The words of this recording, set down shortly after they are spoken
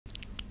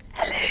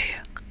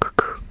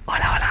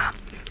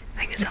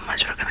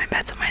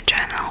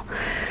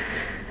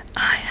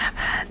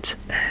had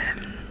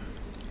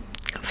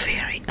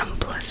very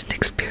unpleasant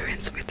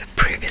experience with the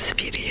previous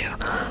video.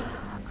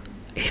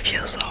 If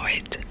you saw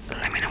it,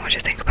 let me know what you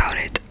think about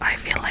it. I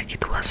feel like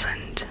it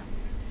wasn't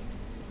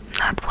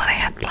not what I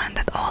had planned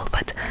at all,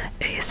 but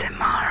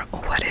ASMR or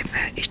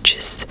whatever, it's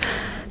just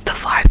the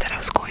vibe that I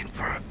was going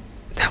for.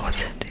 That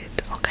wasn't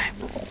it, okay?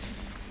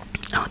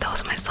 Oh, that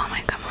was my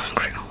stomach. I'm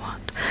hungry or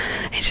what?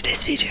 In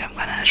today's video I'm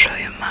gonna show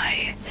you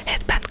my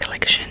headband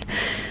collection.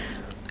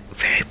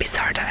 Very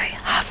bizarre that I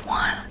have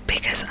one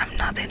because I'm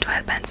not into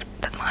headbands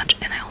that much,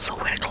 and I also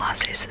wear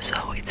glasses,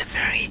 so it's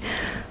very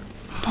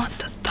not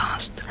the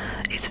dust.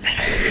 It's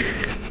very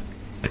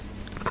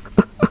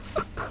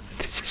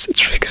this is a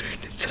trigger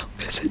in itself,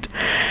 is it?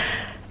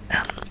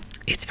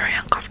 It's very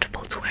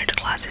uncomfortable to wear the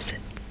glasses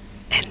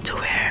and to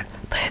wear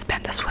the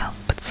headband as well,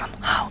 but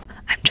somehow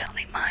I'm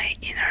channeling my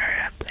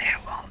inner Blair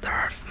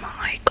Waldorf,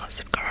 my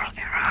Gossip Girl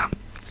era.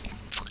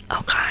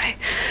 Okay,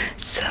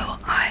 so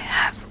I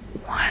have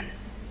 1,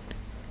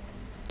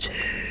 2,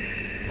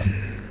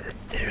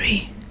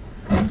 3,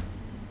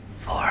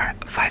 4,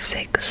 5,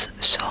 6.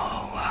 So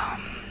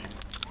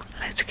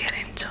let's get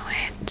into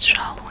it,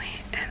 shall we?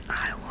 And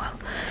I will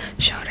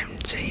show them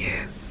to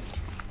you.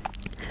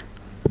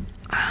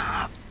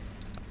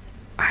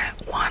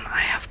 One I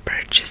have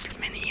purchased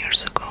many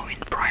years ago in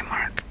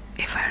Primark,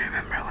 if I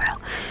remember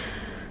well.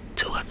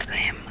 2 of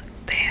them,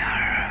 they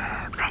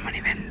are from an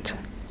event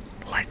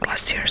like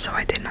last year, so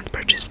I did not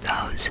purchase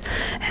those,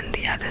 and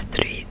the other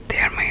 3, they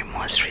are my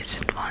most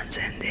recent ones.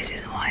 And this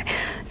is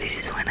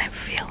when I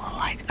feel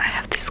like I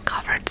have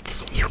discovered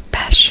this new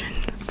passion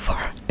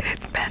for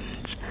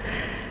headbands.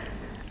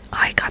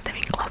 I got them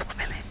in Cloth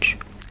Village,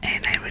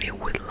 and I really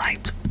would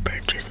like to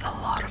purchase a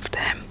lot of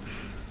them.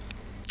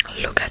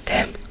 Look at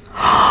them.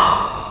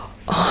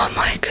 Oh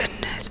my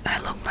goodness, I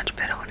look much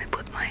better when I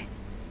put my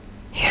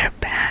hair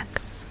back.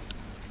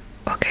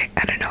 Okay,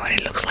 I don't know what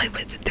it looks like,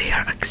 but they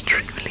are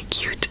extremely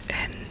cute,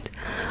 and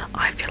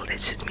I feel they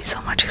suit me so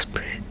much,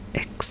 especially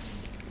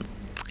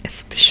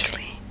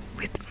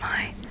with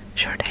my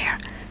short hair.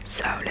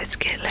 So let's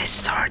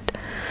start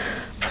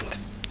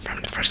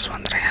from the first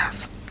one that I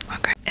have.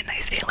 Okay, and I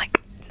feel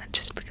like, not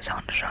just because I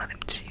want to show them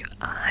to you,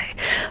 I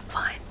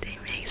find they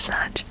make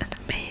such an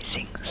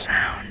amazing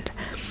sound.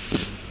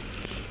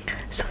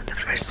 So the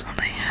first one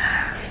I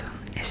have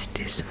is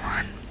this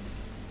one.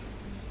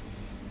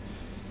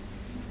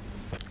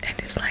 And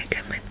it's like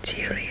a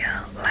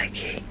material,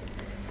 like a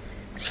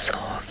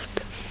soft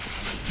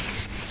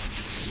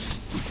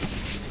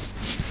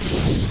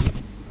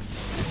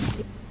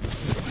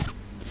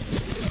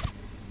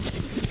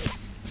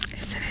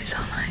isn't it so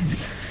nice?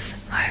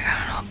 Like,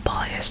 I don't know,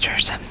 polyester or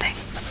something.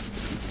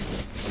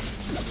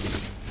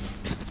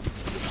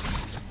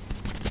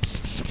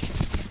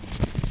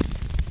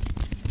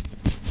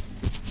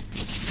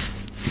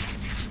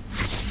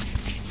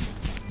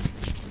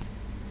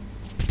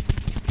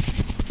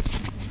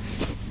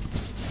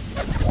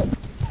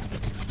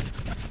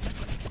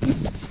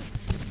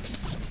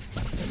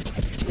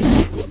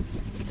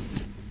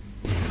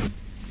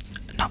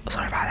 No,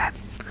 sorry about that.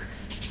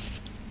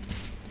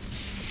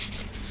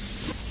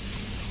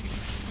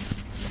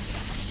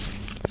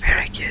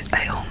 Very cute.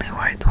 I only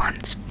wore it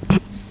once.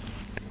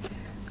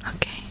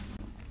 Okay.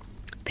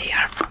 They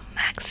are from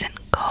Max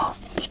 & Co.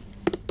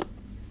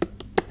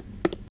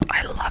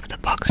 I love the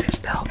boxes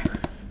though.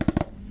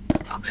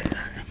 Boxes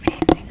are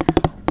amazing.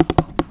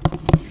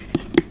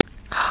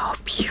 How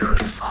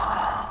beautiful.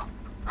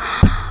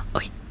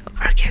 Oh,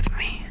 forgive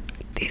me.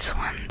 These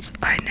ones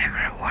I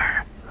never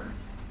wore.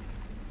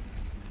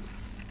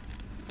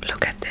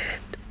 Look at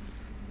it.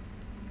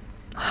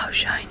 How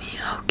shiny,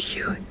 how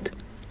cute.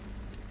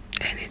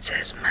 And it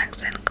says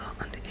Max & Co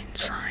on the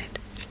inside.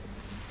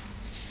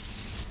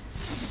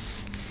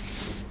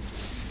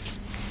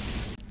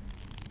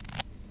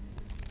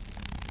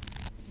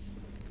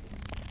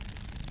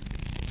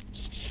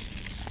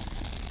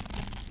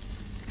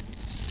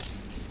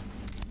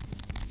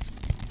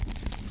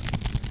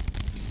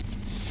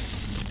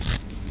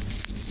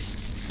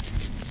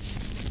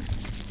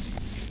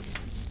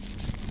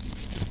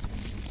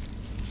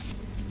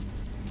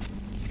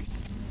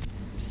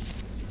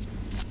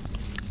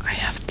 I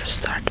have to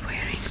start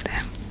wearing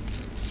them.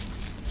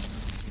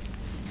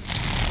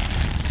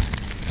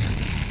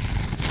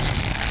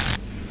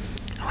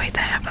 Wait,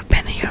 I have a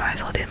pen here. I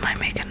thought it might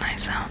make a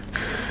nice sound,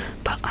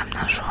 but I'm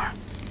not sure.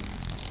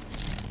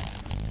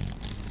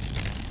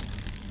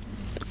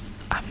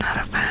 I'm not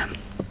a fan.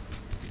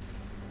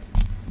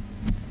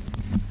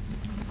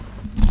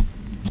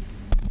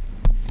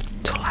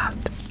 Too loud.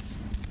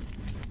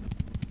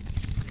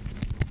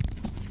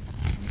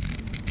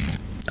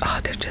 Oh,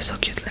 they're just so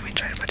cute. Let me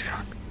try to put it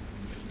on.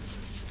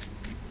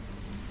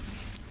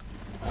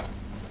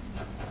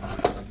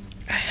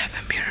 I have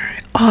a mirror.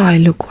 Oh, I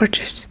look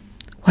gorgeous.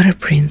 What a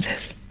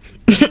princess.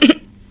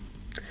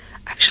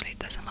 Actually, it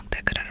doesn't look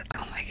that good. I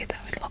don't like it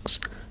how it looks.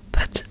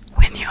 But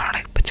when you are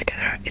like put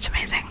together, it's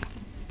amazing.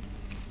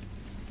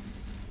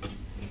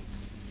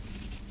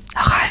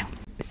 Okay.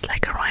 It's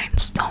like a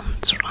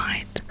rhinestones,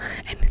 right?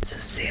 And it's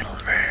a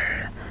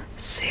silver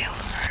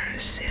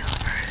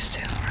silver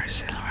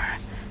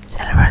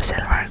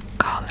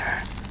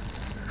color.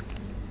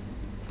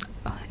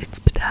 Oh, it's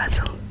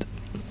bedazzled.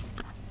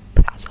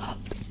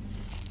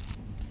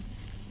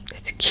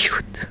 It's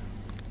cute,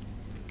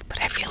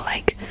 but I feel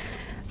like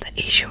the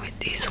issue with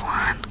this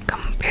one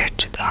compared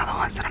to the other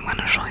ones that I'm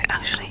gonna show you,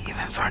 actually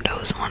even for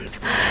those ones,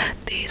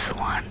 these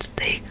ones,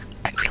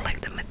 I feel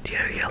like the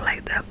material,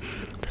 like the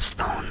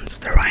stones,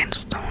 the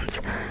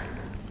rhinestones,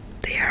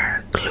 they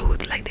are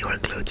glued, like they were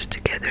glued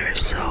together,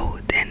 so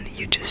then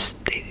they just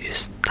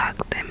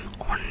stuck them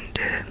on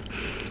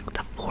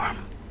the form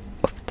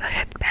of the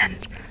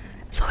headband,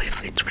 so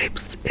if it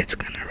rips, it's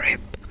gonna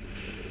rip.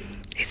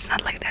 It's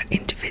not like they're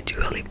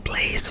individually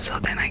placed, so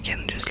then I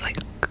can just like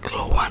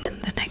glue one.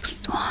 And the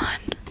next one,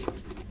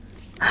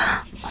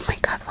 oh my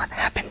god, what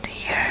happened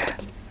here?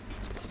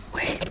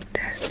 Wait,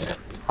 there's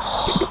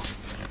oh,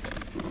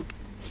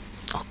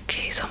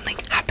 okay, something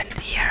happened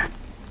here.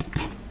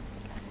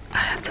 I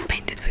have to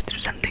paint it with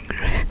something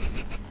red.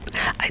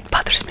 It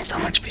bothers me so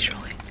much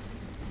visually.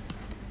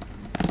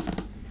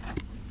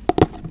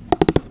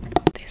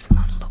 This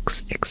one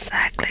looks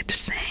exactly the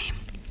same.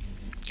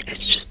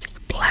 It's just it's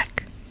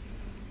black.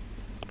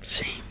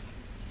 See?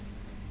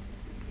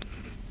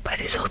 But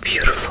it's so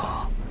beautiful.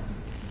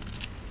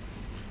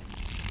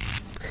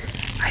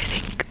 I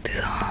think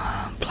the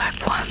black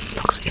one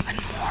looks even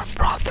more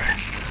proper.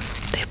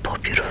 They're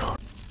both beautiful.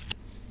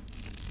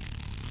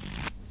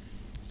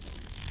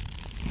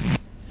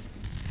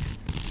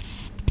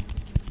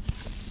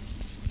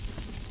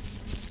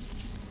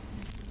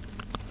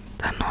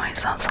 The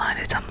noise outside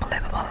is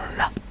unbelievable.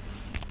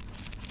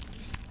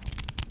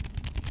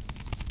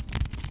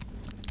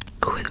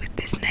 Good with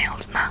these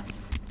nails now.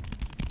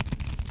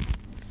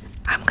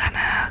 I'm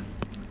gonna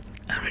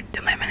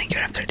do my manicure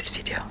after this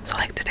video. So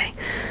like today,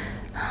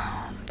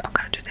 I'm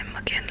gonna do them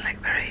again, like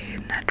very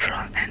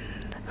natural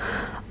and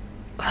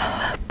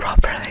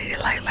properly,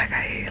 like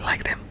I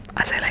like them,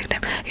 as I like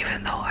them.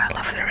 Even though I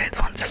love the red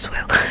ones as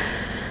well,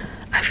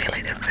 I feel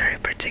like they're very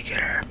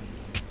particular.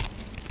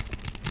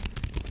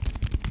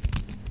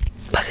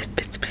 But it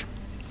fits me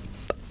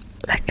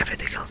like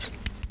everything else.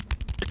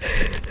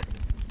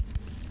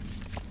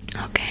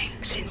 Okay,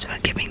 since we're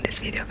keeping this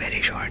video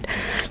very short,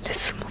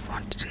 let's move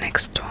on to the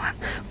next one,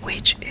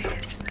 which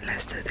is,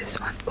 let's do this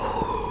one.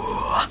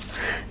 Oh,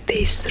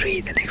 these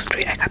three, the next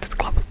three I got at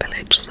Global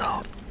Village,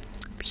 so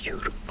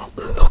beautiful.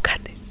 Look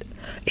at it.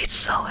 It's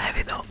so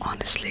heavy though,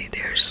 honestly,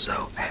 they're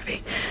so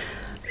heavy.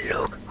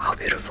 Look how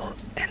beautiful.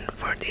 And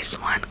for this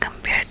one,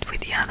 compared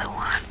with the other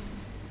one,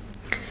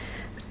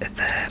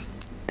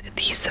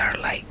 these are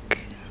like,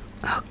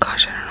 oh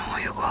gosh, I don't know how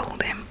you call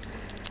them.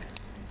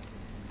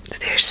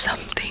 There's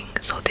something,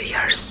 so they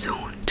are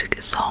sewn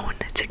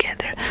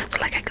together, so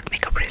like I could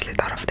make a bracelet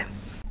out of them.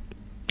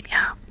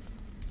 Yeah.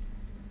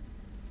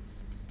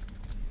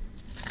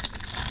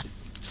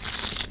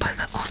 But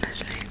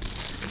honestly,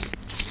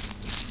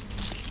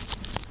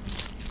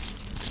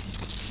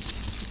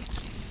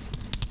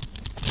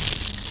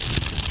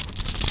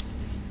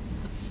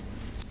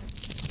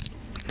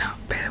 no,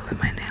 better with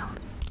my nail.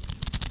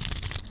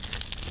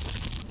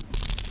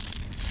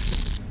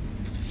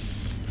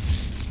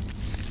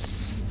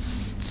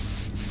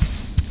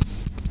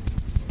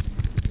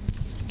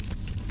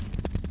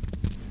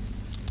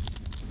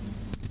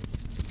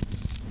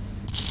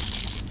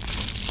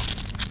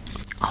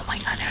 Oh my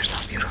god, they're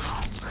so beautiful.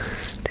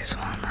 This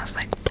one has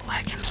like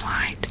black and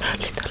white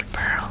little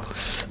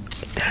pearls.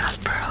 They're not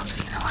pearls,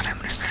 you know what I'm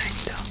referring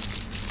to.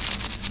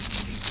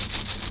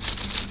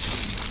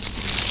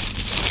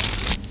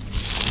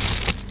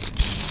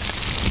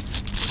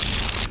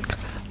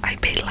 I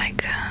paid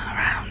like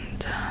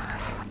around,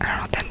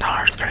 I don't know,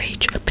 $10 for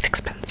each. A bit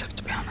expensive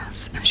to be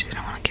honest, and she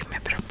didn't want to give me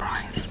a better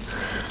price.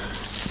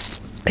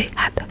 They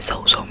had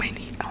so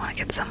many. I want to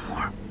get some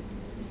more.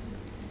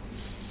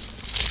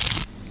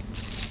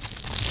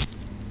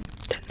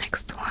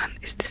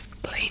 Is this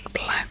plain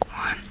black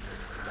one.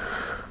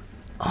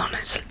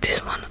 Honestly,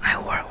 this one I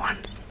wore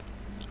once.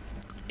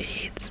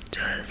 It's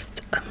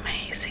just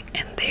amazing,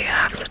 and they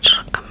have such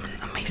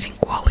amazing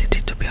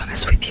quality, to be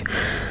honest with you.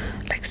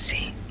 Like,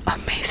 see,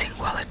 amazing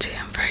quality.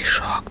 I'm very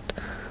shocked.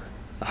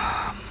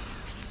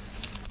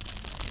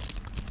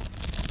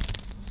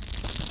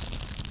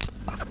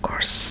 Of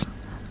course,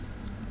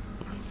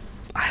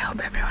 I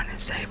hope everyone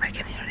is safe. I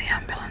can hear the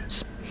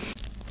ambulance.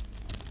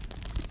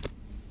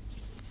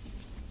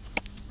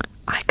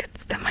 I could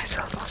stem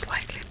myself most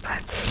likely,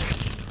 but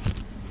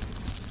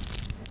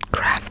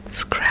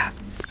crafts.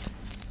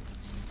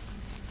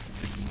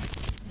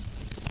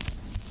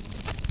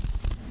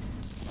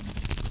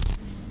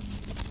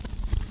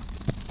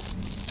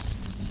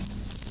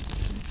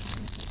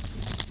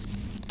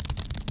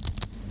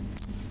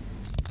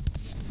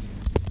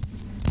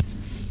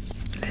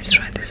 Let's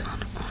try this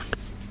one on.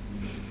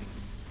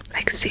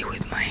 Like, see,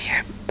 with my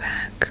hair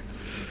back,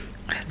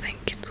 I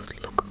think it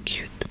would look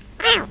cute.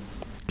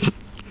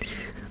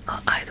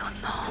 I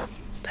don't know,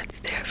 but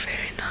they're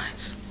very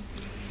nice.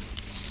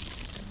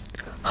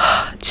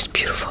 Just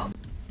beautiful.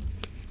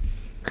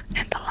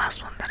 And the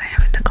last one that I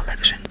have in the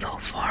collection so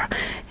far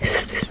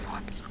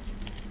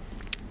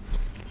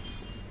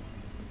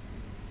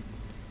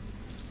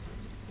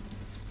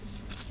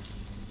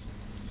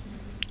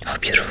How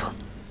beautiful.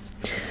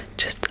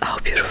 Just how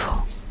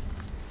beautiful.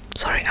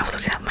 Sorry, I was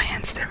looking at my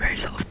hands, they're very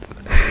soft.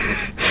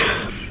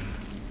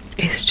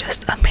 It's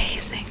just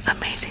amazing,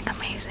 amazing,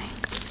 amazing.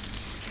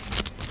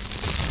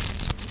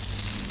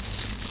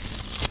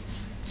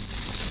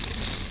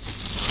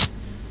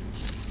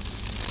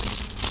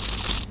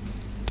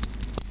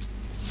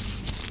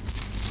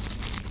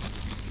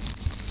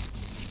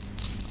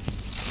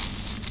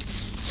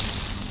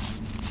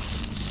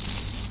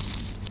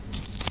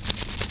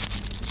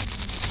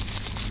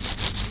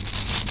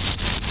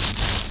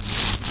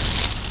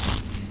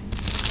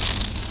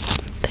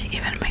 They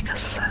even make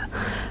us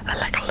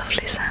like a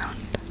lovely sound.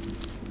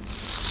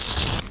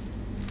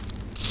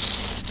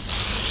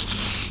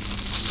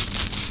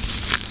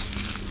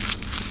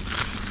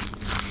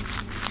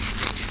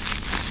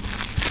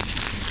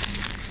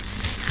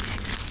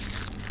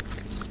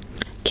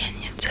 Can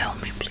you tell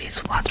me please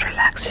what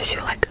relaxes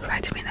you? Like,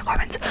 write to me in the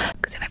comments,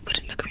 because if I put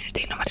it in the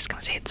community nobody's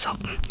gonna see it, so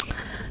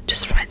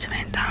just write to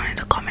me down in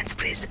the comments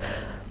please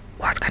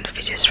what kind of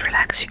videos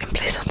relax you, and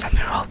please don't tell me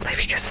roleplay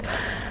because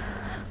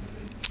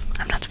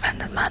I'm not a fan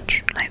that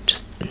much. Like,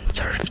 just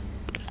sort of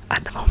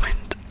at the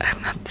moment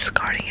I'm not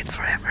discarding it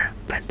forever,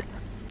 but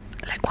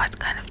like what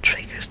kind of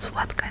triggers,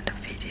 what kind of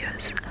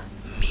videos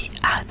me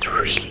I'd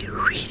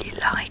really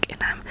like,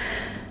 and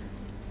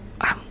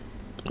I'm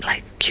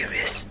like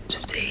curious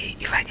to see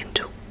if I can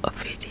do a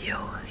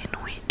video in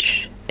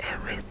which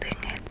everything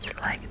is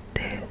like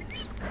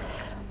this,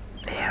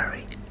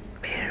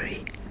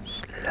 very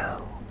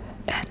slow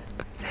and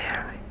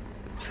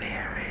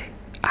very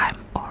I'm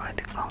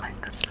already falling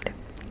asleep.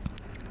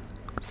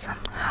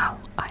 Somehow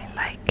I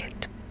like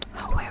it.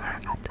 However,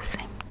 at the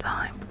same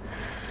time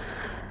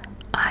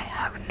I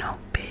have no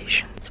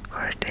patience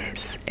for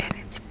this and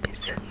it's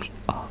pissing me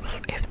off,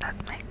 if that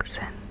makes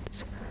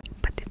sense.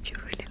 But if you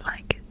really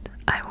like it,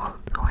 I will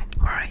do it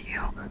for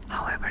you.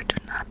 However, do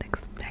not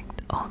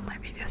expect all my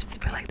videos to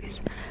be like this.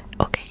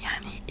 Okay,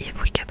 Yanni,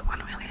 if we get 1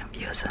 million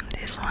views on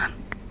this one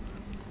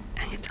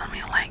and you tell me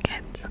you like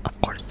it,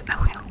 of course I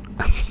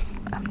will.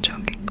 I'm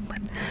joking,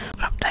 but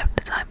from time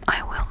to time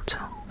I will do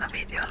a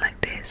video like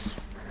this.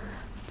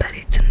 But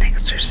it's an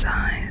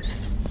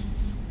exercise.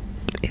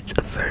 It's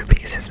a very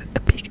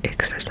big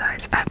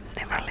exercise. I'm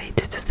never late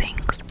to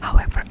things.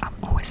 However, I'm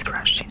always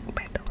rushing,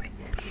 by the way.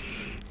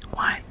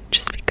 Why?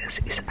 Just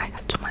because I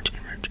have too much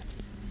energy.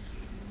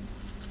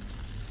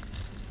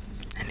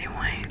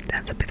 Anyway,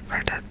 that's a bit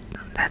for that.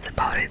 That's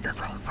about it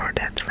for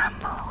that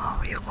ramble,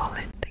 how you call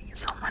it. Thank you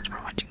so much for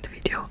watching the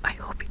video. I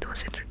hope it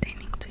was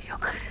entertaining to you.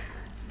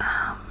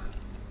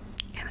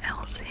 And I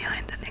will see you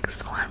in the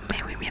next one.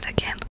 May we meet again.